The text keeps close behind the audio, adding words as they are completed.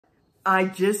I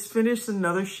just finished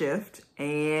another shift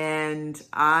and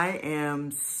I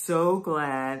am so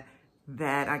glad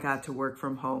that I got to work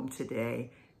from home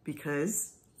today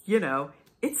because,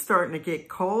 it's starting to get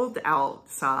cold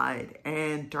outside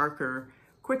and darker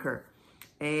quicker.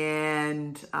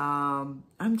 And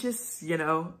I'm just,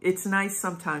 it's nice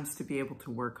sometimes to be able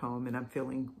to work home, and I'm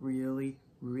feeling really,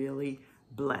 really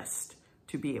blessed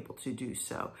to be able to do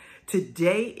so.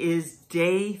 Today is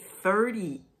day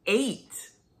 38.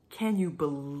 Can you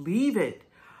believe it?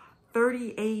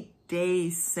 38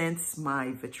 days since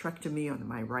my vitrectomy on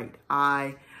my right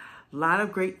eye. A lot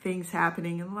of great things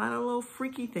happening and a lot of little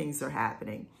freaky things are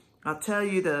happening. I'll tell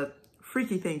you the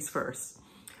freaky things first.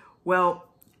 Well,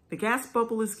 the gas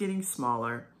bubble is getting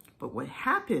smaller, but what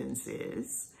happens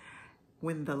is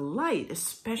when the light,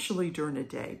 especially during the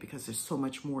day, because there's so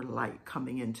much more light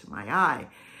coming into my eye,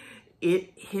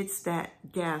 it hits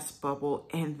that gas bubble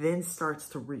and then starts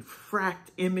to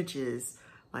refract images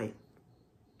like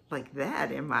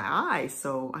that in my eye.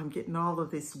 So I'm getting all of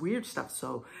this weird stuff.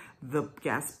 So the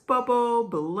gas bubble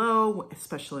below,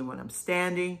 especially when I'm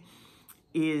standing,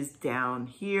 is down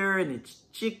here and it's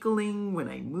jiggling when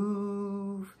I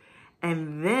move.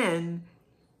 And then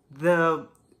the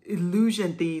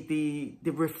illusion, the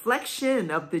reflection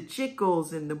of the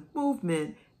jiggles and the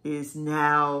movement is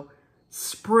now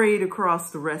sprayed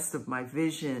across the rest of my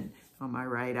vision on my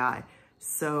right eye.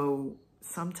 So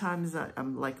sometimes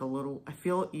I'm like I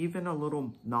feel even a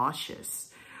little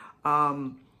nauseous.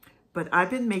 But I've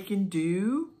been making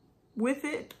do with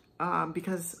it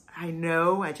because I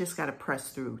know I just got to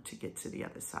press through to get to the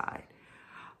other side.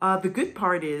 The good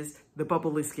part is the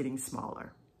bubble is getting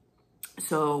smaller.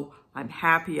 So I'm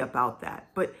happy about that.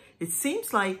 But it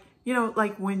seems like,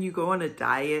 like when you go on a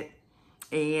diet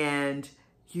and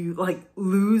you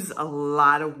lose a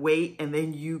lot of weight and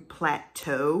then you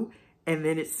plateau and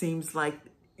then it seems like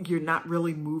you're not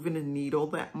really moving a needle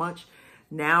that much.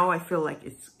 Now I feel like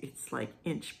it's like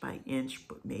inch by inch,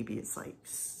 but maybe it's like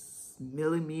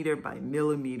millimeter by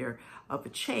millimeter of a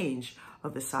change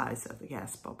of the size of the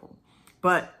gas bubble.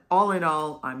 But all in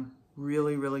all, I'm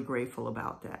really, really grateful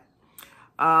about that.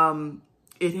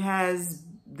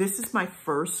 This is my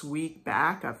first week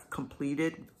back. I've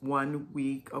completed 1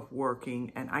 week of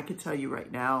working, and I can tell you right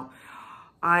now,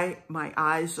 my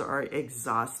eyes are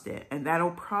exhausted, and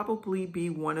that'll probably be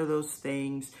one of those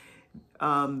things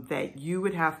that you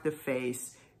would have to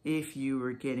face if you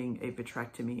were getting a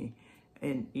vitrectomy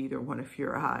in either one of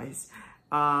your eyes.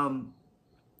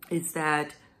 Is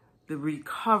that the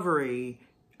recovery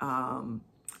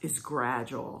is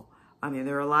gradual. I mean,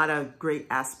 there are a lot of great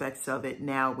aspects of it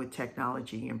now with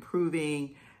technology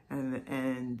improving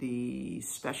and the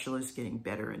specialist getting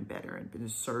better and better and the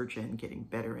surgeon getting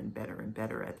better and better and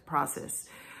better at the process.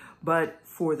 But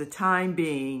for the time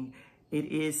being, it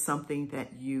is something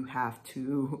that you have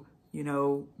to,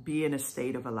 be in a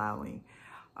state of allowing.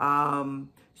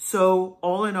 So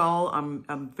all in all,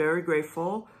 I'm very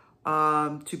grateful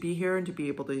to be here and to be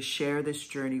able to share this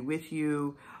journey with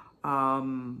you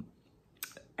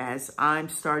as I'm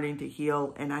starting to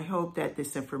heal. And I hope that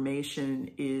this information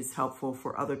is helpful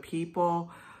for other people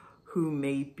who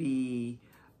may be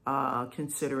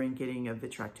considering getting a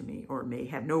vitrectomy or may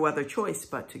have no other choice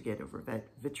but to get a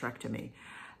vitrectomy.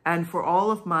 And for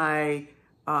all of my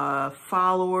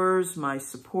followers, my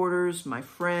supporters, my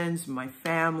friends, my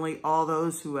family, all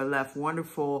those who have left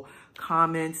wonderful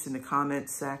comments in the comment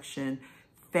section,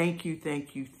 thank you,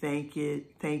 thank you, thank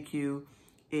you.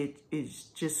 It is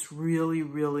just really,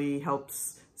 really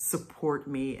helps support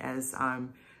me as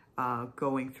I'm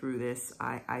going through this.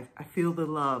 I feel the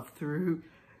love through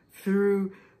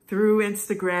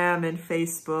Instagram and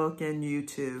Facebook and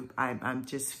YouTube. I'm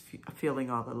just feeling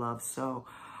all the love. So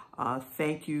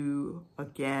thank you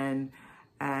again.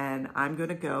 And I'm going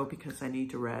to go because I need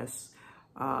to rest.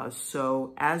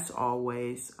 So as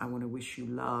always, I want to wish you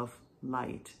love,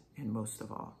 light, and most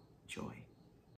of all, joy.